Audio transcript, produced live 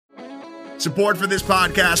Support for this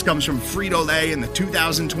podcast comes from Frito-Lay and the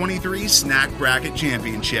 2023 Snack Bracket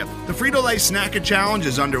Championship. The Frito-Lay Snack-It Challenge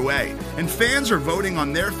is underway, and fans are voting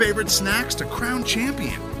on their favorite snacks to crown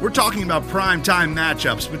champion. We're talking about prime-time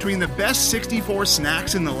matchups between the best 64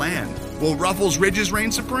 snacks in the land. Will Ruffles Ridges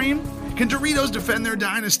reign supreme? Can Doritos defend their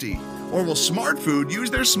dynasty? Or will Smart Food use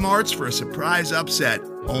their smarts for a surprise upset?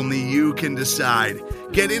 Only you can decide.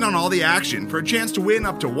 Get in on all the action for a chance to win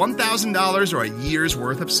up to $1,000 or a year's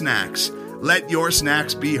worth of snacks. Let your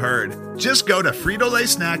snacks be heard. Just go to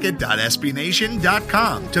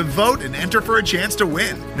fritolaysnacket.sbnation.com to vote and enter for a chance to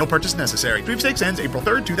win. No purchase necessary. Sweepstakes ends April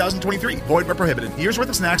 3rd, 2023. Void where prohibited. Year's worth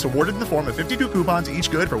of snacks awarded in the form of 52 coupons, each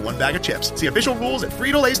good for one bag of chips. See official rules at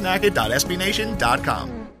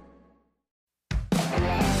fritolaysnacket.sbnation.com.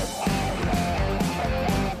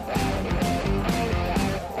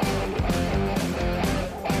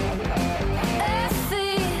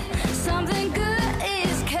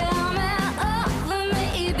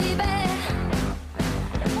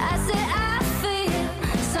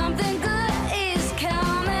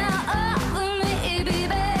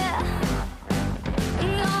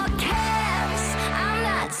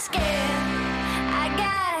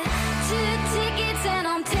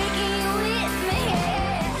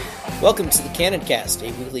 Welcome to the Cannon Cast,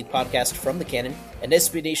 a weekly podcast from the Cannon, an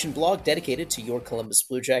SB Nation blog dedicated to your Columbus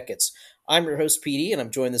Blue Jackets. I'm your host, PD, and I'm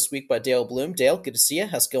joined this week by Dale Bloom. Dale, good to see you.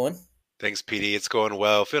 How's it going? Thanks, PD. It's going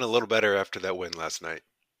well. Feeling a little better after that win last night.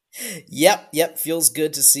 Yep. Feels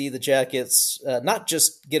good to see the Jackets not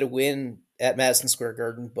just get a win at Madison Square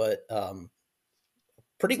Garden, but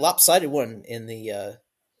pretty lopsided one in the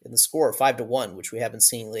score, 5-1, which we haven't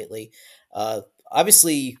seen lately.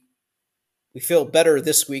 Obviously, we feel better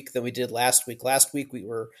this week than we did last week. Last week,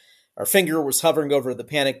 our finger was hovering over the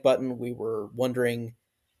panic button. We were wondering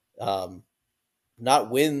not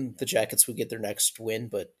when the Jackets would get their next win,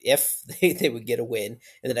 but if they would get a win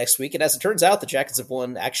in the next week. And as it turns out, the Jackets have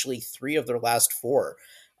won actually 3 of their last 4.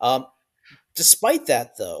 Despite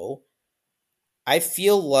that, though, I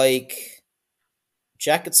feel like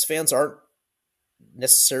Jackets fans aren't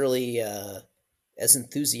necessarily as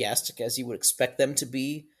enthusiastic as you would expect them to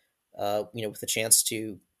be. With a chance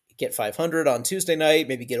to get 500 on Tuesday night,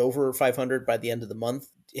 maybe get over 500 by the end of the month.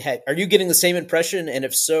 Are you getting the same impression? And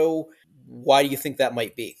if so, why do you think that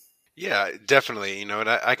might be? Yeah, definitely. And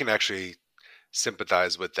I can actually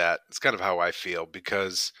sympathize with that. It's kind of how I feel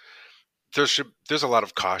because there's a lot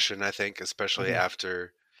of caution, I think, especially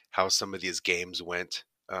after how some of these games went,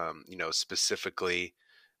 specifically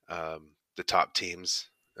the top teams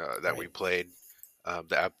that we played,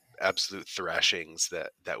 the absolute thrashings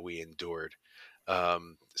that we endured.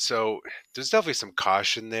 So there's definitely some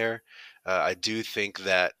caution there. I do think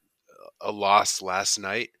that a loss last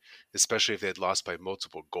night, especially if they had lost by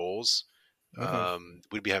multiple goals,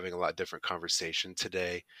 we'd be having a lot different conversation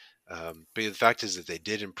today. But the fact is that they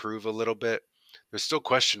did improve a little bit. There's still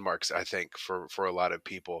question marks, I think, for a lot of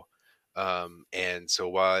people. And so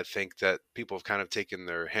while I think that people have kind of taken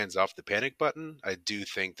their hands off the panic button, I do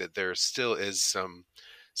think that there still is some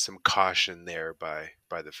caution there by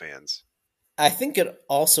the fans. I think it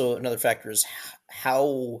also, another factor is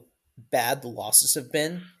how bad the losses have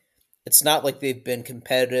been. It's not like they've been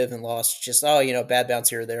competitive and lost just, bad bounce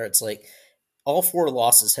here or there. It's like all 4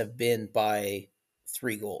 losses have been by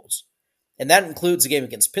 3 goals. And that includes a game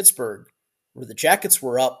against Pittsburgh where the Jackets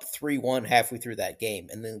were up 3-1 halfway through that game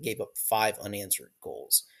and then gave up 5 unanswered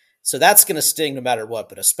goals. So that's going to sting no matter what,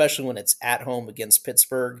 but especially when it's at home against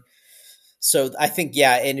Pittsburgh. So I think,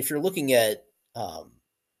 and if you're looking at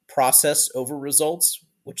process over results,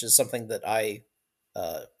 which is something that I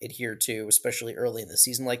adhere to, especially early in the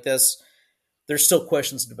season like this, there's still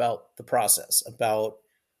questions about the process, about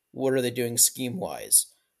what are they doing scheme-wise,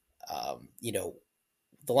 the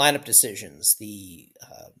lineup decisions, the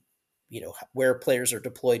where players are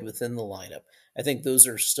deployed within the lineup. I think those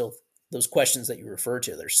are still those questions that you refer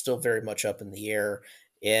to. They're still very much up in the air,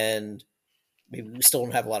 and maybe we still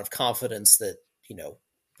don't have a lot of confidence that,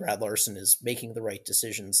 Brad Larson is making the right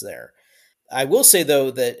decisions there. I will say, though,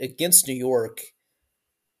 that against New York,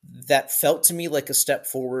 that felt to me like a step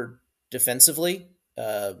forward defensively.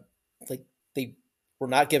 Like they were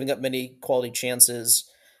not giving up many quality chances,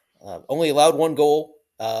 only allowed 1 goal,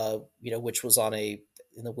 which was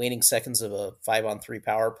in the waning seconds of a 5-on-3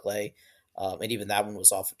 power play. And even that one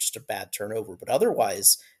was off just a bad turnover. But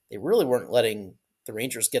otherwise, they really weren't letting the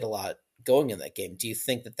Rangers get a lot going in that game. Do you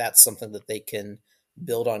think that that's something that they can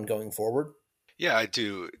build on going forward? Yeah, I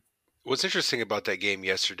do. What's interesting about that game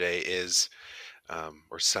yesterday is,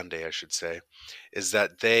 or Sunday, I should say, is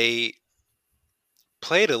that they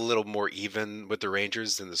played a little more even with the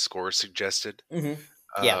Rangers than the score suggested. Mm-hmm.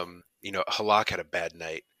 Yeah. Halak had a bad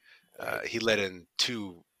night. Right. He let in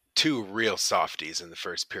two real softies in the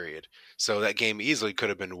first period. So that game easily could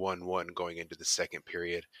have been 1-1 going into the second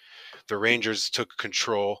period. The Rangers took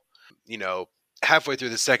control, halfway through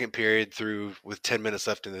the second period, through with 10 minutes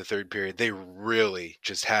left in the third period. They really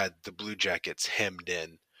just had the Blue Jackets hemmed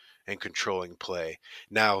in and controlling play.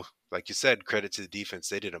 Now, like you said, credit to the defense.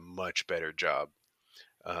 They did a much better job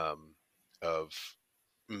of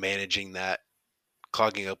managing that,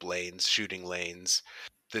 clogging up lanes, shooting lanes.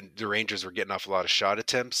 The Rangers were getting off a lot of shot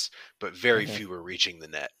attempts, but very Mm-hmm. few were reaching the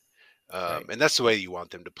net. Right. And that's the way you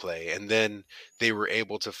want them to play. And then they were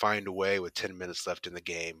able to find a way with 10 minutes left in the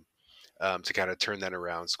game to kind of turn that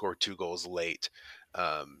around, score 2 goals late.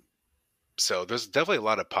 So there's definitely a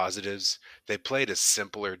lot of positives. They played a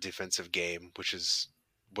simpler defensive game, which is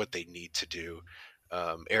what they need to do.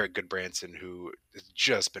 Eric Goodbranson, who has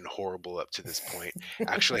just been horrible up to this point,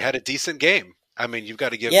 actually had a decent game. I mean, you've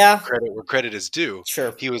got to give Yeah, credit where credit is due.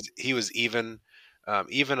 sure. He was even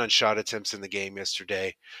on shot attempts in the game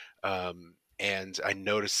yesterday, and I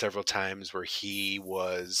noticed several times where he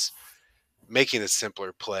was making a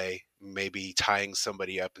simpler play, maybe tying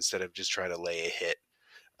somebody up instead of just trying to lay a hit.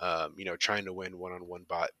 Trying to win one-on-one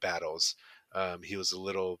battles. He was a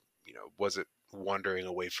little, wasn't wandering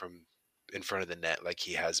away from in front of the net like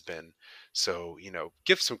he has been. So,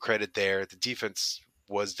 give some credit there. The defense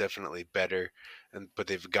was definitely better, but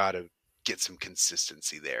they've got to get some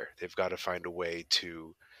consistency there. They've got to find a way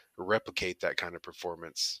to replicate that kind of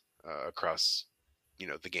performance across,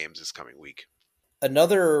 the games this coming week.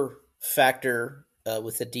 Another factor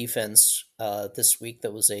with the defense this week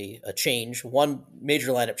that was a change, one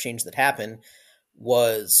major lineup change that happened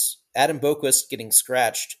was Adam Boquist getting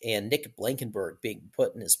scratched and Nick Blankenburg being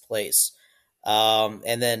put in his place.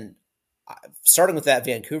 And then starting with that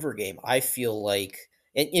Vancouver game, I feel like,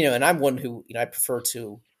 and I'm one who, I prefer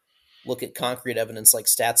to look at concrete evidence like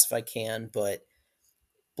stats if I can, but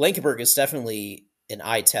Blankenburg is definitely an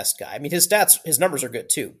eye test guy. I mean, his numbers are good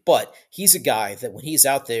too, but he's a guy that when he's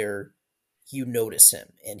out there, you notice him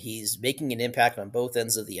and he's making an impact on both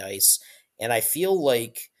ends of the ice. And I feel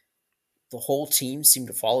like the whole team seemed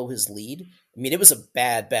to follow his lead. I mean, it was a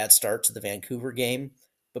bad start to the Vancouver game,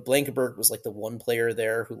 but Blankenburg was like the one player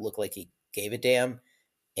there who looked like he gave a damn.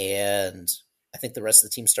 And I think the rest of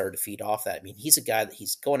the team started to feed off that. I mean, he's a guy that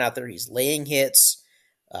he's going out there, he's laying hits,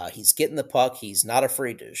 he's getting the puck, he's not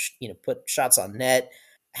afraid to put shots on net.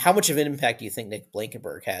 How much of an impact do you think Nick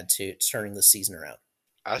Blankenburg had to turning the season around?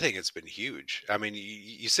 I think it's been huge. I mean,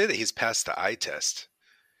 you say that he's passed the eye test,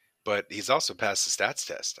 but he's also passed the stats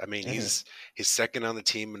test. I mean, Mm-hmm. he's second on the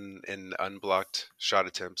team in unblocked shot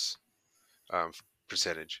attempts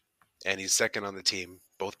percentage, and he's second on the team,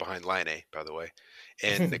 both behind Laine, by the way,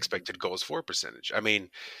 in expected goals for percentage. I mean,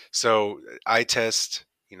 so eye test,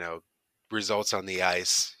 results on the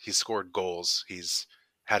ice. He's scored goals. He's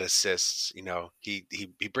had assists.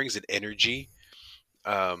 He brings an energy.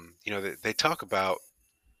 They talk about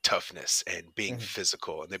toughness and being Mm-hmm.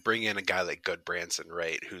 physical, and they bring in a guy like Goodbranson,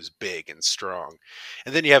 right, who's big and strong,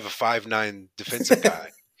 and then you have a 5'9" defensive guy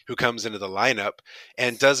who comes into the lineup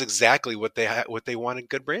and does exactly what they wanted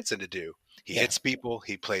Goodbranson to do. He Yeah. hits people,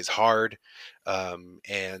 he plays hard,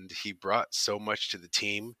 and he brought so much to the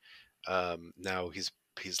team. Now he's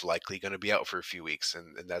likely going to be out for a few weeks,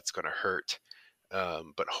 and that's going to hurt.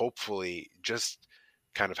 But hopefully, just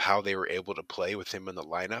kind of how they were able to play with him in the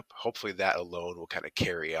lineup, hopefully that alone will kind of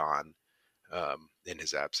carry on in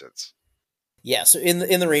his absence. Yeah, so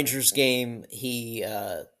in the Rangers game, he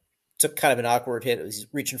took kind of an awkward hit. He's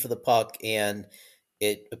reaching for the puck, and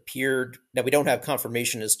it appeared. Now we don't have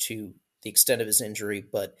confirmation as to the extent of his injury,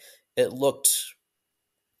 but it looked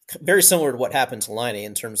very similar to what happened to Laine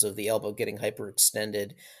in terms of the elbow getting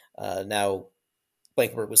hyperextended. Now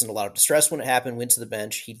Blankenburg was in a lot of distress when it happened. Went to the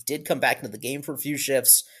bench. He did come back into the game for a few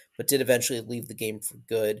shifts, but did eventually leave the game for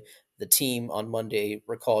good. The team on Monday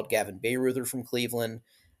recalled Gavin Bayreuther from Cleveland.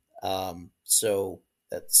 So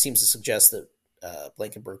that seems to suggest that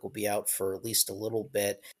Blankenburg will be out for at least a little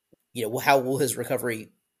bit. How will his recovery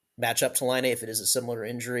match up to Laine if it is a similar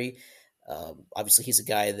injury? Obviously, he's a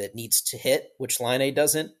guy that needs to hit, which Laine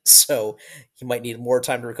doesn't. So he might need more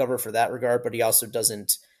time to recover for that regard, but he also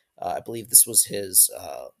doesn't. I believe this was his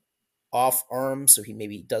off arm, so he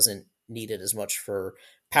maybe doesn't need it as much for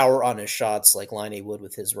power on his shots like Laine would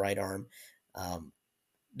with his right arm.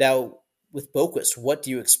 Now, with Boquist, what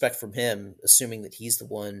do you expect from him, assuming that he's the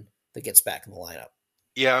one that gets back in the lineup?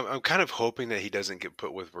 Yeah, I'm kind of hoping that he doesn't get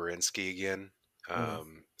put with Werenski again.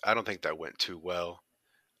 Mm-hmm. I don't think that went too well.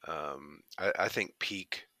 I think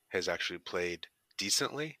Peak has actually played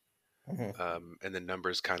decently, Mm-hmm. and the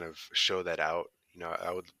numbers kind of show that out.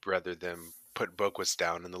 I would rather them put Boquist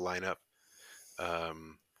down in the lineup.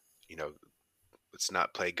 Let's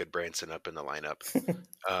not play Goodbranson up in the lineup.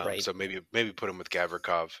 Right. So maybe put him with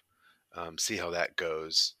Gavrikov, see how that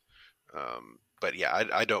goes. But yeah,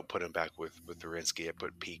 I don't put him back with Werenski. I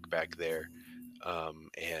put Peak back there.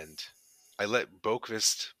 And I let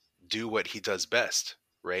Boqvist do what he does best,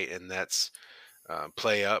 right? And that's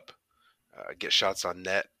play up, get shots on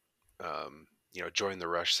net, join the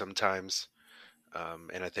rush sometimes.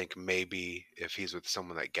 And I think maybe if he's with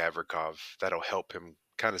someone like Gavrikov, that'll help him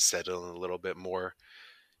kind of settle in a little bit more.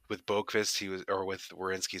 With Boqvist, with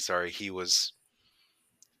Werenski,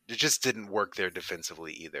 it just didn't work there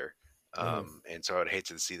defensively either. And so I'd hate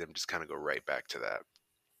to see them just kind of go right back to that.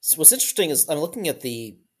 So what's interesting is I'm looking at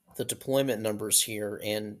the deployment numbers here,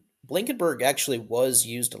 and Blankenburg actually was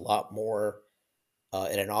used a lot more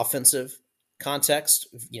in an offensive context.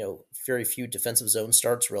 Very few defensive zone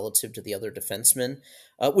starts relative to the other defensemen,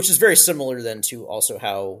 which is very similar then to also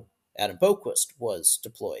how Adam Boqvist was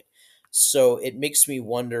deployed. So it makes me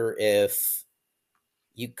wonder if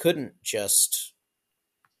you couldn't just,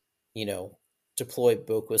 deploy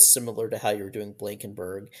Boqvist similar to how you're doing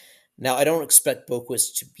Blankenburg. Now, I don't expect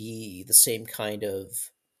Boqvist to be the same kind of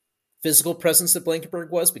physical presence that Blankenburg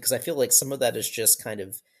was, because I feel like some of that is just kind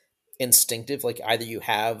of instinctive. Like either you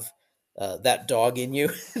have that dog in you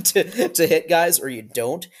to hit guys or you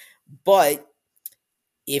don't. But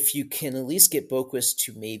if you can at least get Boqvist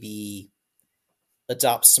to maybe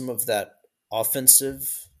adopt some of that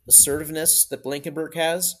offensive assertiveness that Blankenburg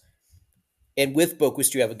has, and with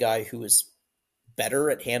Boqvist you have a guy who is better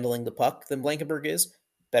at handling the puck than Blankenburg is,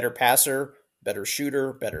 better passer, better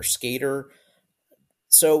shooter, better skater.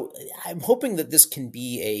 So I'm hoping that this can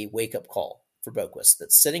be a wake-up call for Boqvist,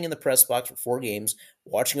 that sitting in the press box for 4 games,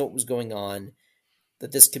 watching what was going on,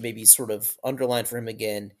 that this can maybe sort of underline for him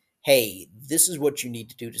again, hey, this is what you need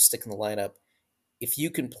to do to stick in the lineup. If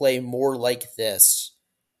you can play more like this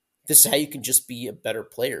is how you can just be a better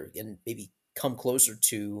player and maybe come closer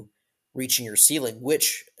to reaching your ceiling,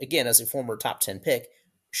 which, again, as a former top 10 pick,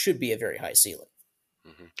 should be a very high ceiling.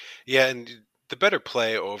 Mm-hmm. Yeah, and the better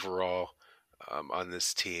play overall on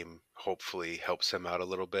this team hopefully helps him out a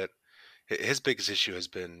little bit. His biggest issue has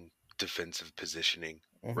been defensive positioning,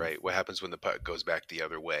 right? What happens when the puck goes back the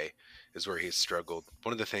other way is where he's struggled.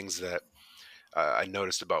 One of the things that I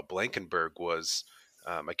noticed about Blankenburg was,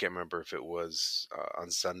 I can't remember if it was on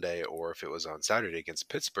Sunday or if it was on Saturday against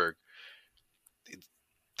Pittsburgh,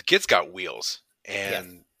 the kid's got wheels.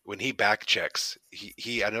 And when he back checks,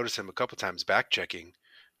 I noticed him a couple times back checking.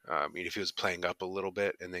 If he was playing up a little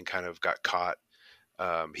bit and then kind of got caught,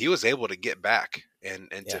 he was able to get back and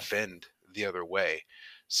defend the other way.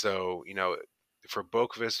 So, for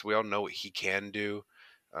Boqvist, we all know what he can do.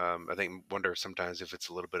 I wonder sometimes if it's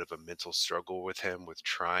a little bit of a mental struggle with him with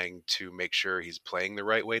trying to make sure he's playing the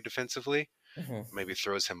right way defensively. Maybe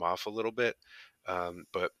throws him off a little bit.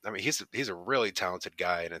 But I mean, he's a really talented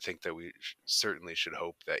guy, and I think that we certainly should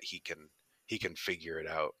hope that he can figure it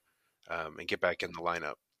out and get back in the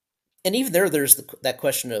lineup. And even there's that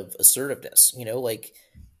question of assertiveness.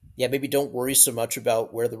 Maybe don't worry so much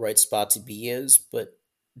about where the right spot to be is, but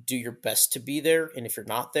do your best to be there. And if you're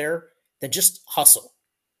not there, then just hustle.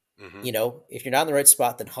 If you're not in the right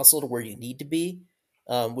spot, then hustle to where you need to be,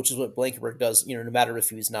 which is what Blankenburg does, no matter if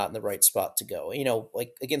he's not in the right spot to go.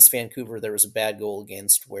 Like against Vancouver, there was a bad goal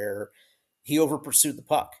against where he over pursued the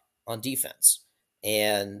puck on defense.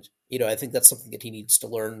 And, I think that's something that he needs to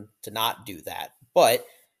learn to not do that. But,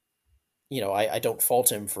 I don't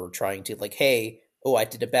fault him for trying to I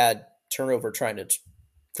did a bad turnover trying to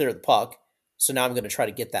clear the puck, so now I'm going to try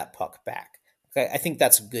to get that puck back. Okay, I think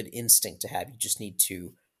that's a good instinct to have. You just need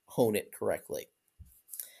to hone it correctly.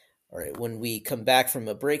 All right, when we come back from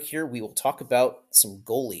a break here, we will talk about some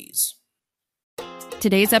goalies.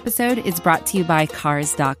 Today's episode is brought to you by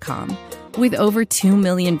Cars.com. With over 2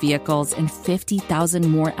 million vehicles and 50,000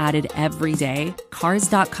 more added every day,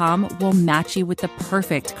 Cars.com will match you with the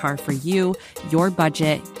perfect car for you, your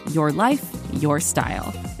budget, your life, your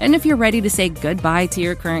style. And if you're ready to say goodbye to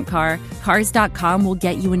your current car, Cars.com will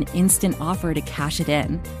get you an instant offer to cash it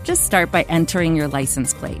in. Just start by entering your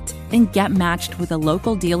license plate and get matched with a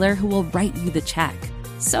local dealer who will write you the check.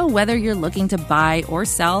 So whether you're looking to buy or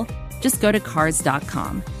sell, just go to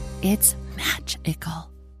Cars.com. It's magical.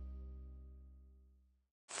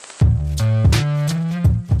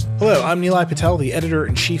 Hello, I'm Nilay Patel, the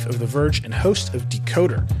editor-in-chief of The Verge and host of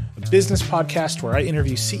Decoder, a business podcast where I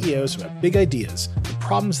interview CEOs about big ideas, the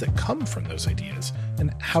problems that come from those ideas,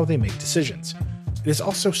 and how they make decisions. It is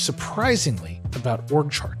also surprisingly about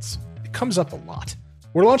org charts. It comes up a lot.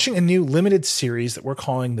 We're launching a new limited series that we're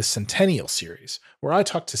calling the Centennial Series, where I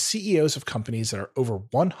talk to CEOs of companies that are over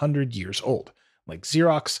 100 years old, like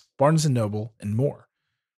Xerox, Barnes & Noble, and more.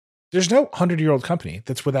 There's no 100-year-old company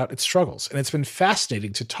that's without its struggles, and it's been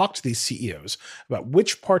fascinating to talk to these CEOs about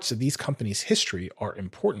which parts of these companies' history are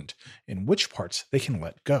important and which parts they can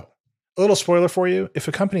let go. A little spoiler for you, if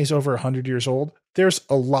a company is over 100 years old, there's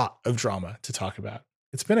a lot of drama to talk about.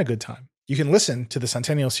 It's been a good time. You can listen to the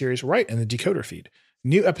Centennial Series right in the Decoder feed.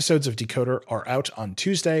 New episodes of Decoder are out on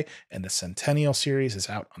Tuesday, and the Centennial Series is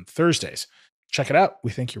out on Thursdays. Check it out. We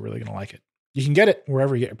think you're really going to like it. You can get it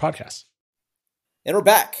wherever you get your podcasts. And we're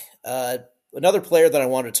back. Another player that I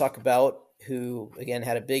wanted to talk about who, again,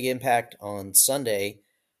 had a big impact on Sunday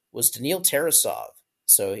was Daniil Tarasov.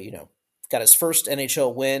 So, got his first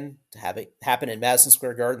NHL win to have it happen in Madison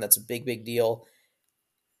Square Garden. That's a big, big deal.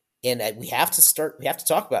 And we have to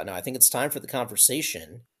talk about it now. I think it's time for the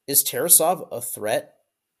conversation. Is Tarasov a threat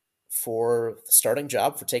for the starting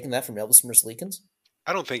job, for taking that from Elvis Merzlikins?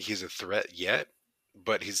 I don't think he's a threat yet,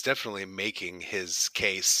 but he's definitely making his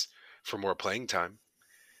case for more playing time.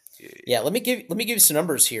 Yeah, let me give you some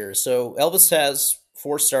numbers here. So Elvis has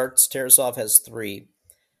 4 starts, Tarasov has 3.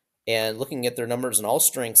 And looking at their numbers in all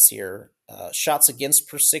strengths here, shots against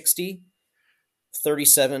per 60,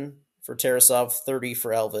 37 for Tarasov, 30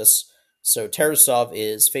 for Elvis. So Tarasov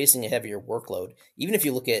is facing a heavier workload. Even if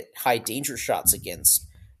you look at high danger shots against,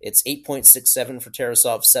 it's 8.67 for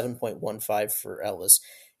Tarasov, 7.15 for Elvis.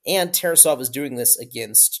 And Tarasov is doing this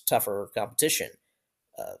against tougher competition.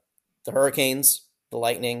 The Hurricanes, the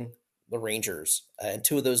Lightning, the Rangers, and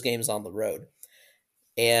 2 of those games on the road.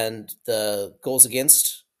 And the goals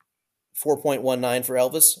against, 4.19 for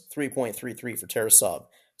Elvis, 3.33 for Tarasov.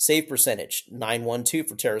 Save percentage, 9.12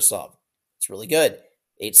 for Tarasov. It's really good.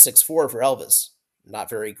 8.64 for Elvis. Not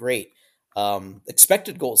very great.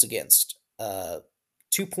 Expected goals against,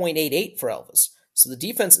 2.88 for Elvis. So the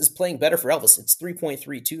defense is playing better for Elvis. It's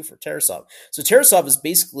 3.32 for Tarasov. So Tarasov is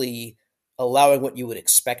basically allowing what you would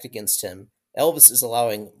expect against him. Elvis is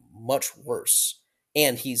allowing much worse,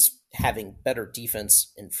 and he's having better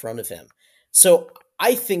defense in front of him. So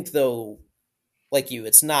I think, though, like you,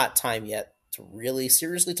 it's not time yet to really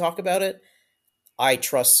seriously talk about it. I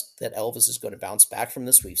trust that Elvis is going to bounce back from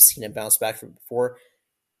this. We've seen him bounce back from before.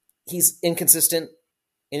 He's inconsistent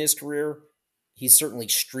in his career. He's certainly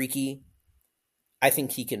streaky. I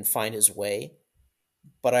think he can find his way.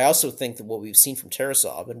 But I also think that what we've seen from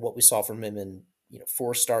Tarasov and what we saw from him in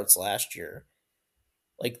 4 starts last year,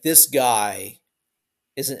 like, this guy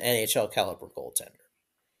is an NHL caliber goaltender.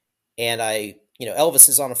 And Elvis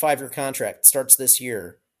is on a 5-year contract, starts this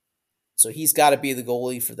year. So he's got to be the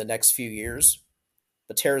goalie for the next few years.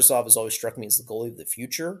 But Tarasov has always struck me as the goalie of the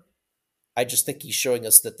future. I just think he's showing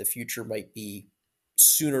us that the future might be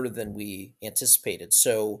sooner than we anticipated.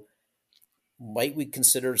 So might we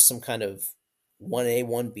consider some kind of 1A,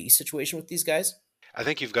 1B situation with these guys? I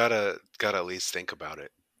think you've got to at least think about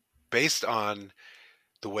it. Based on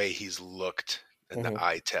the way he's looked in the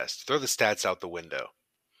eye test, throw the stats out the window.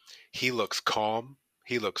 He looks calm.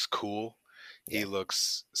 He looks cool. Yeah. He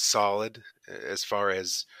looks solid as far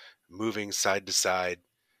as moving side to side.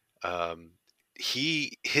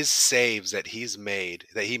 His saves that he made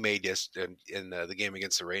yesterday in the game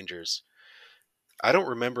against the Rangers, I don't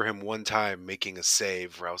remember him one time making a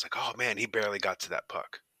save where I was like, oh man, he barely got to that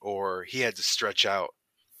puck, or he had to stretch out,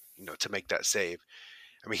 to make that save.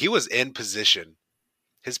 I mean, he was in position.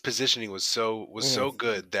 His positioning was so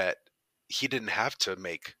good that he didn't have to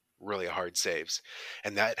make really hard saves.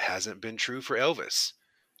 And that hasn't been true for Elvis.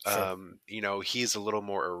 Sure. He's a little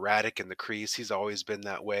more erratic in the crease. He's always been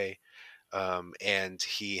that way. And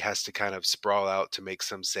he has to kind of sprawl out to make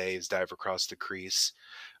some saves, dive across the crease.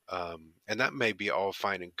 And that may be all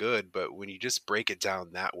fine and good, but when you just break it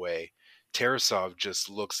down that way, Tarasov just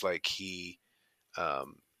looks like he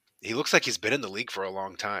looks like he's been in the league for a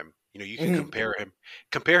long time. You can compare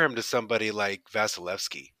him to somebody like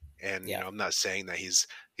Vasilevsky. And I'm not saying that he's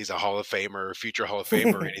a Hall of Famer or future Hall of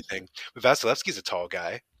Famer or anything, but Vasilevsky's a tall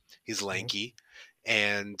guy. He's lanky,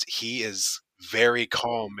 and he is very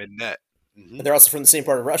calm in net. Mm-hmm. But they're also from the same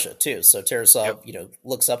part of Russia too. So Tarasov,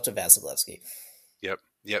 looks up to Vasilevsky.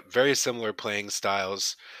 Yep. Very similar playing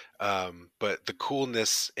styles, but the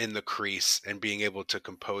coolness in the crease and being able to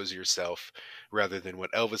compose yourself rather than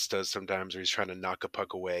what Elvis does sometimes, where he's trying to knock a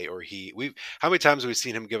puck away, or how many times have we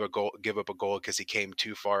seen him give up a goal because he came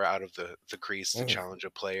too far out of the crease to challenge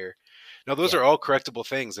a player? Now, those are all correctable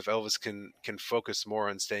things if Elvis can focus more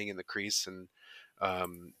on staying in the crease and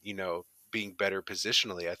being better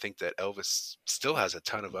positionally. I think that Elvis still has a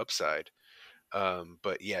ton of upside.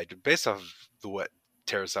 But yeah, based off what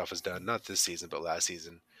Tarasov has done, not this season, but last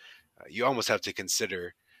season, you almost have to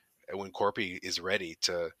consider when Corpy is ready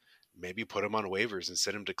to maybe put him on waivers and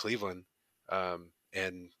send him to Cleveland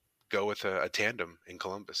and go with a tandem in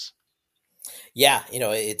Columbus. Yeah,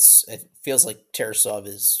 it feels like Tarasov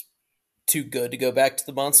is too good to go back to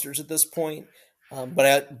the Monsters at this point.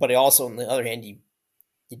 But I also, on the other hand, you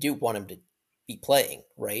do want him to be playing,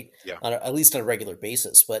 right? Yeah. At least on a regular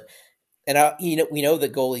basis. But we know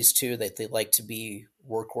that goalies too, that they like to be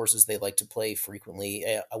workhorses. They like to play frequently.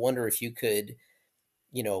 I wonder if you could,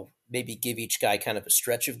 maybe give each guy kind of a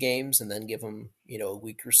stretch of games and then give them, a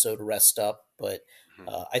week or so to rest up. But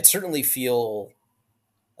I'd certainly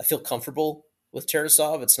I feel comfortable with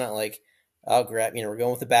Tarasov. It's not like, oh, crap, we're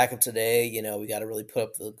going with the backup today. We got to really put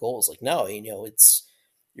up the goals. Like, no,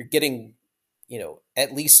 you're getting,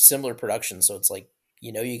 at least similar production. So it's like,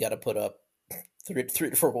 you got to put up three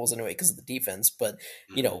to four goals anyway because of the defense. But,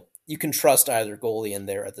 you can trust either goalie in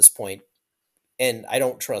there at this point. And I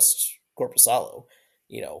don't trust Korpisalo.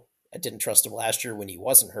 I didn't trust him last year when he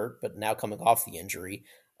wasn't hurt, but now coming off the injury.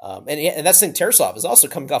 And that's the thing, Tarasov is also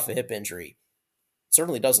coming off a hip injury.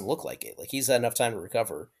 Certainly doesn't look like it. Like, he's had enough time to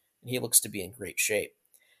recover, and he looks to be in great shape.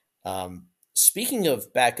 Speaking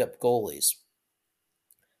of backup goalies,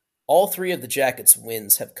 all three of the Jackets'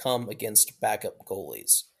 wins have come against backup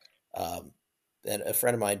goalies. And a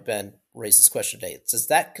friend of mine, Ben, raised this question today. Does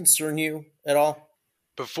that concern you at all?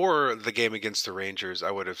 Before the game against the Rangers,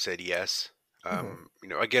 I would have said yes.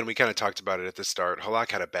 Again, we kind of talked about it at the start.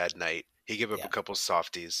 Halak had a bad night. He gave up a couple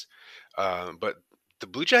softies. But the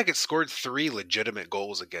Blue Jackets scored 3 legitimate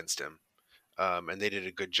goals against him. And they did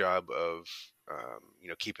a good job of,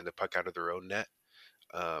 keeping the puck out of their own net.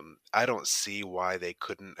 I don't see why they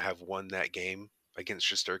couldn't have won that game against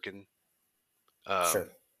Shesterkin. Sure.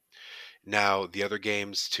 Now, the other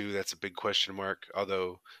games, too, that's a big question mark.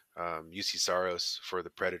 Although UC Saros for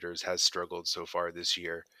the Predators has struggled so far this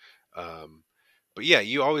year. But yeah,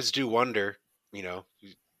 you always do wonder,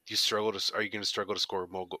 you struggle to, are you going to struggle to score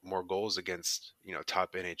more goals against,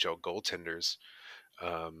 top NHL goaltenders?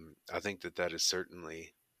 I think that is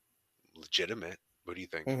certainly legitimate. What do you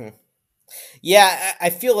think? Mm-hmm. Yeah, I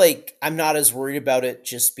feel like I'm not as worried about it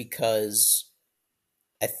just because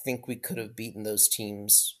I think we could have beaten those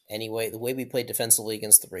teams anyway. The way we played defensively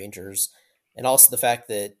against the Rangers, and also the fact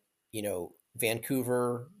that,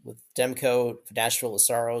 Vancouver with Demko, Nashville,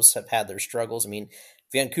 Saros have had their struggles. I mean,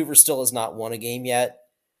 Vancouver still has not won a game yet.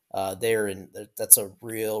 That's a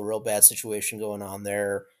real bad situation going on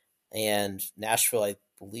there. And Nashville, I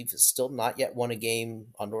believe, has still not yet won a game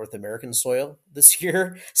on North American soil this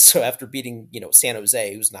year. So after beating, San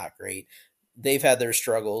Jose, who's not great, they've had their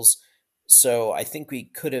struggles. So I think we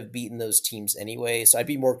could have beaten those teams anyway. So I'd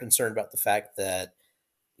be more concerned about the fact that,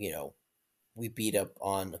 we beat up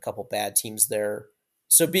on a couple bad teams there.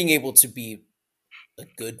 So being able to be a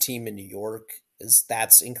good team in New York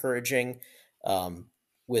that's encouraging.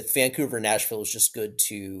 With Vancouver and Nashville, it's just good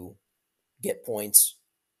to get points,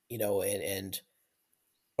 and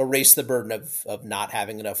erase the burden of not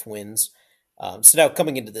having enough wins. So now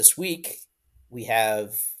coming into this week, we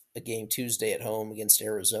have a game Tuesday at home against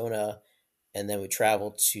Arizona, and then we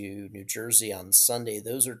travel to New Jersey on Sunday.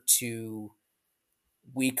 Those are 2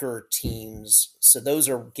 weaker teams. So those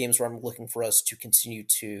are games where I'm looking for us to continue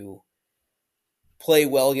to play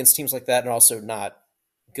well against teams like that and also not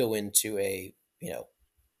go into a,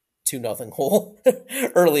 2-0 hole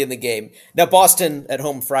early in the game. Now, Boston at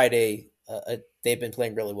home Friday, they've been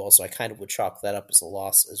playing really well, so I kind of would chalk that up as a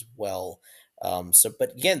loss as well.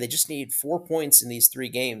 But again, they just need 4 points in these 3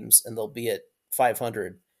 games, and they'll be at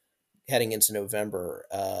 500 heading into November.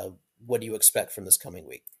 What do you expect from this coming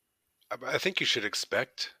week? I think you should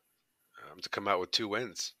expect to come out with 2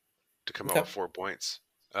 wins, to come out with 4 points.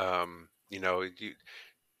 If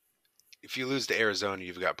you lose to Arizona,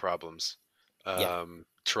 you've got problems.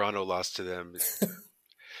 Toronto lost to them,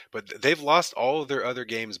 but they've lost all of their other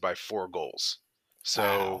games by 4 goals.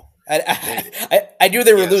 So wow. I knew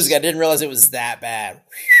they were losing. I didn't realize it was that bad.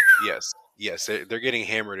 Yes, they're getting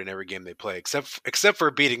hammered in every game they play, except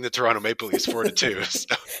for beating the Toronto Maple Leafs 4-2.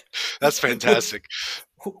 So that's fantastic.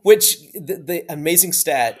 Which the amazing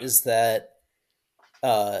stat is that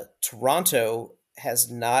Toronto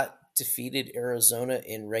has not defeated Arizona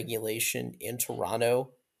in regulation in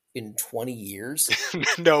Toronto in 20 years.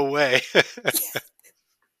 No way.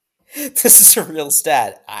 This is a real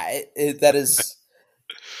stat. That is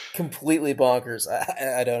completely bonkers.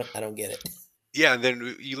 I don't get it. Yeah, and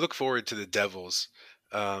then you look forward to the Devils.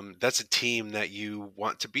 That's a team that you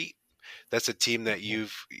want to beat. That's a team that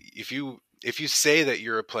if you say that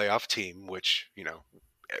you're a playoff team, which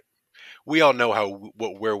we all know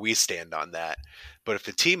where we stand on that. But if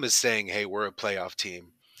the team is saying, "Hey, we're a playoff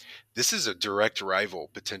team," this is a direct rival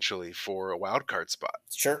potentially for a wild card spot.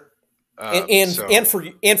 Sure. So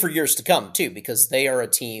And for years to come too, because they are a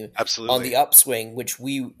team on the absolutely, upswing, which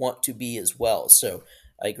we want to be as well. So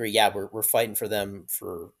I agree. Yeah, we're fighting for them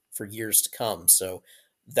for years to come. So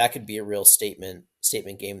that could be a real statement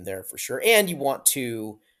game there for sure. And you want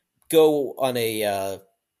to go on a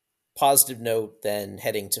positive note, then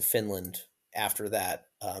heading to Finland after that,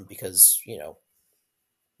 because you're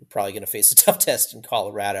probably going to face a tough test in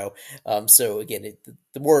Colorado. So again,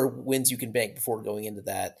 the more wins you can bank before going into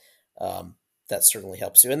that, that certainly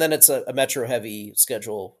helps you. And then it's a metro heavy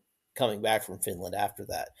schedule coming back from Finland after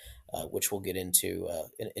that, which we'll get into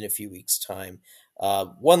in a few weeks' time.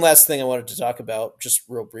 One last thing I wanted to talk about, just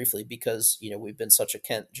real briefly, because we've been such a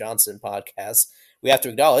Kent Johnson podcast. We have to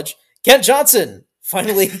acknowledge Kent Johnson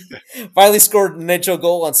finally scored an NHL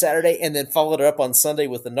goal on Saturday, and then followed it up on Sunday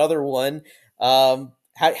with another one. How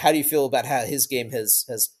do you feel about how his game has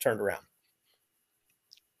turned around?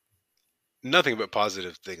 nothing but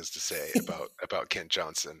positive things to say about Kent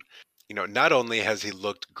Johnson. Not only has he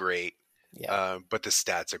looked great, Yeah, but the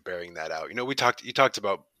stats are bearing that out. You talked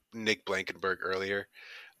about Nick Blankenberg earlier.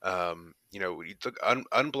 You look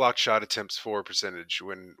unblocked shot attempts for percentage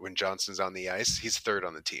when Johnson's on the ice. He's third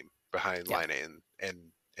on the team behind yeah, Laine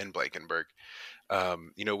and Blankenberg.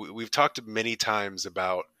 We've talked many times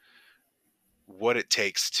about what it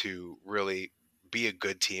takes to really be a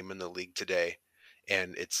good team in the league today,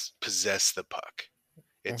 and it's possess the puck.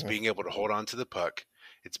 It's hmm being able to hold on to the puck.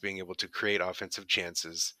 It's being able to create offensive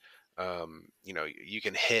chances. You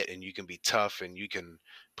can hit and you can be tough and you can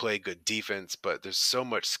play good defense, but there's so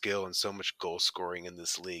much skill and so much goal scoring in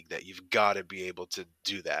this league that you've got to be able to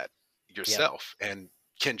do that yeah, yourself. And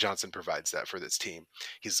Kent Johnson provides that for this team.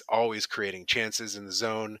 He's always creating chances in the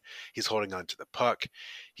zone. He's holding on to the puck.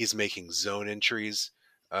 He's making zone entries.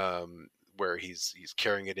 Where he's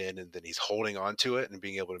carrying it in and then he's holding on to it and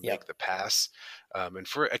being able to yeah. make the pass. And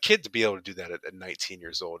for a kid to be able to do that at 19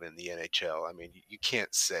 years old in the NHL, I mean, you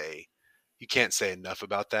can't say enough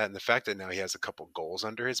about that. And the fact that now he has a couple goals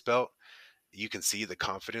under his belt, you can see the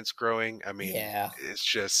confidence growing. I mean, Yeah.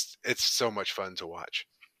 it's so much fun to watch.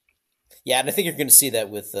 Yeah, and I think you're going to see that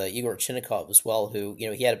with Igor Chinnikov as well, who,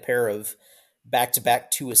 he had a pair of back-to-back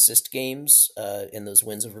 2-assist games in those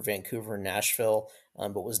wins over Vancouver and Nashville,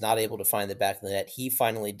 but was not able to find the back of the net. He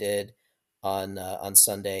finally did on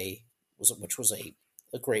Sunday, which was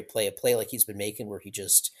a great play, a play like he's been making where he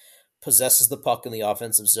just possesses the puck in the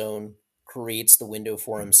offensive zone, creates the window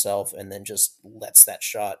for himself, and then just lets that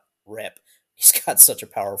shot rip. He's got such a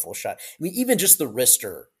powerful shot. I mean, even just the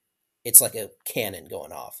wrister, it's like a cannon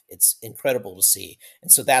going off. It's incredible to see.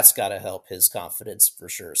 And so that's got to help his confidence for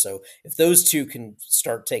sure. So if those two can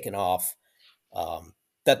start taking off,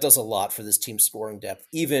 that does a lot for this team's scoring depth,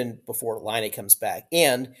 even before Line comes back.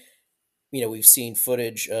 And, we've seen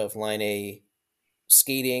footage of Line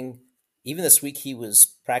skating. Even this week, he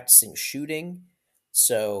was practicing shooting.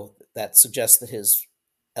 So that suggests that his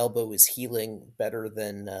elbow is healing better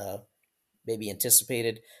than maybe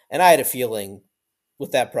anticipated. And I had a feeling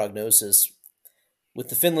with that prognosis, with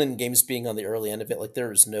the Finland games being on the early end of it, like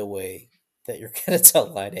there is no way that you're going to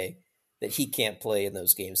tell Laine that he can't play in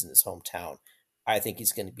those games in his hometown. I think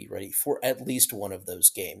he's going to be ready for at least one of those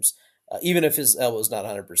games. Even if his elbow is not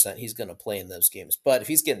 100%, he's going to play in those games. But if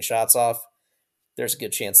he's getting shots off, there's a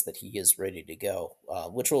good chance that he is ready to go,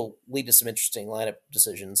 which will lead to some interesting lineup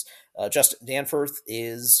decisions. Justin Danforth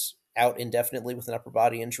is out indefinitely with an upper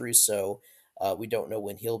body injury, so we don't know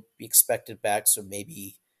when he'll be expected back. So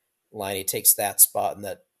maybe Laine takes that spot and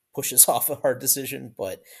that pushes off a hard decision.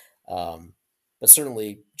 But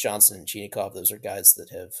certainly Johnson and Chinikov, those are guys that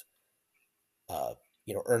have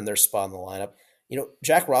earned their spot in the lineup.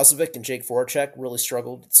 Jack Rozovic and Jake Voracek really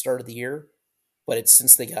struggled at the start of the year, but it's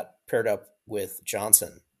since they got paired up with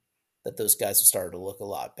Johnson that those guys have started to look a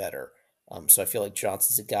lot better. So I feel like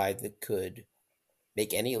Johnson's a guy that could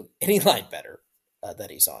make any line better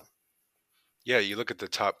that he's on. Yeah, you look at the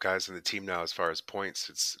top guys in the team now as far as points.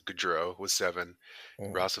 It's Gaudreau with 7,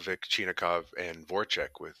 Mm. Rasovic, Chinikov, and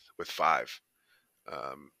Voracek with 5.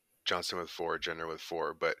 Johnson with 4, Jenner with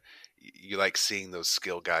 4. But you like seeing those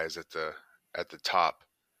skill guys at the top.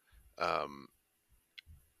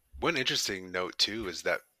 One interesting note too is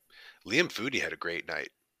that Liam Foodie had a great night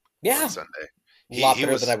on Yeah, Sunday. a lot He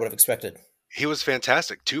better than I was would have expected.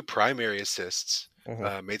 fantastic. 2 primary assists.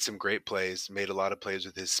 Mhm. Made some great plays. Made a lot of plays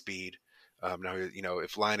with his speed. Now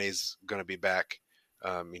if Laine's going to be back,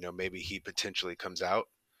 maybe he potentially comes out.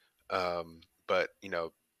 But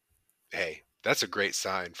hey, that's a great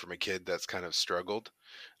sign from a kid that's kind of struggled.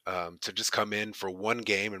 to just come in for one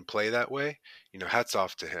game and play that way, hats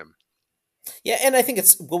off to him. Yeah, and I think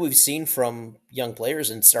it's what we've seen from young players,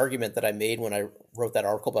 and it's an argument that I made when I wrote that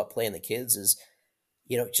article about playing the kids is,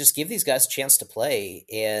 just give these guys a chance to play,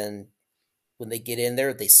 and when they get in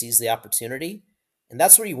there, they seize the opportunity, and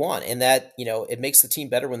that's what you want, and that, it makes the team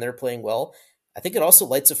better when they're playing well. I think it also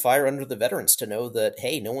lights a fire under the veterans to know that,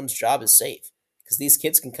 hey, no one's job is safe, because these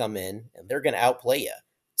kids can come in, and they're going to outplay you,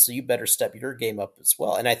 so you better step your game up as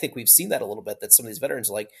well, and I think we've seen that a little bit, that some of these veterans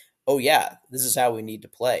are like, oh yeah, this is how we need to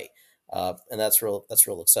play. And that's real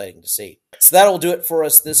exciting to see. So that'll do it for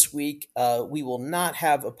us this week. We will not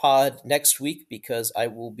have a pod next week because I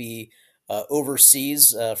will be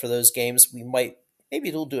overseas for those games.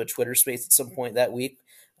 Maybe we'll do a Twitter space at some point that week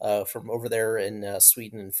from over there in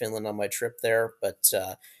Sweden and Finland on my trip there.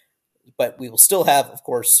 But we will still have, of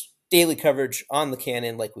course, daily coverage on the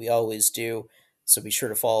Cannon like we always do. So be sure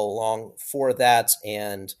to follow along for that.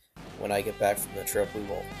 And when I get back from the trip, we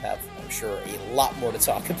will have, I'm sure, a lot more to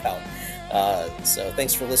talk about. So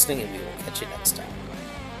thanks for listening, and we will catch you next time.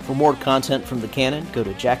 For more content from The Cannon, go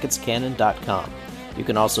to jacketscannon.com. You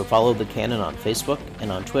can also follow The Cannon on Facebook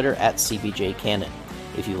and on Twitter at CBJCannon.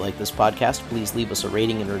 If you like this podcast, please leave us a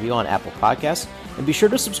rating and review on Apple Podcasts, and be sure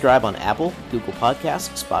to subscribe on Apple, Google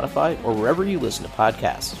Podcasts, Spotify, or wherever you listen to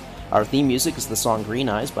podcasts. Our theme music is the song Green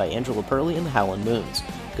Eyes by Angela Perley and the Howlin' Moons.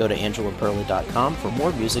 Go to angelaperley.com for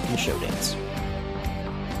more music and show dance.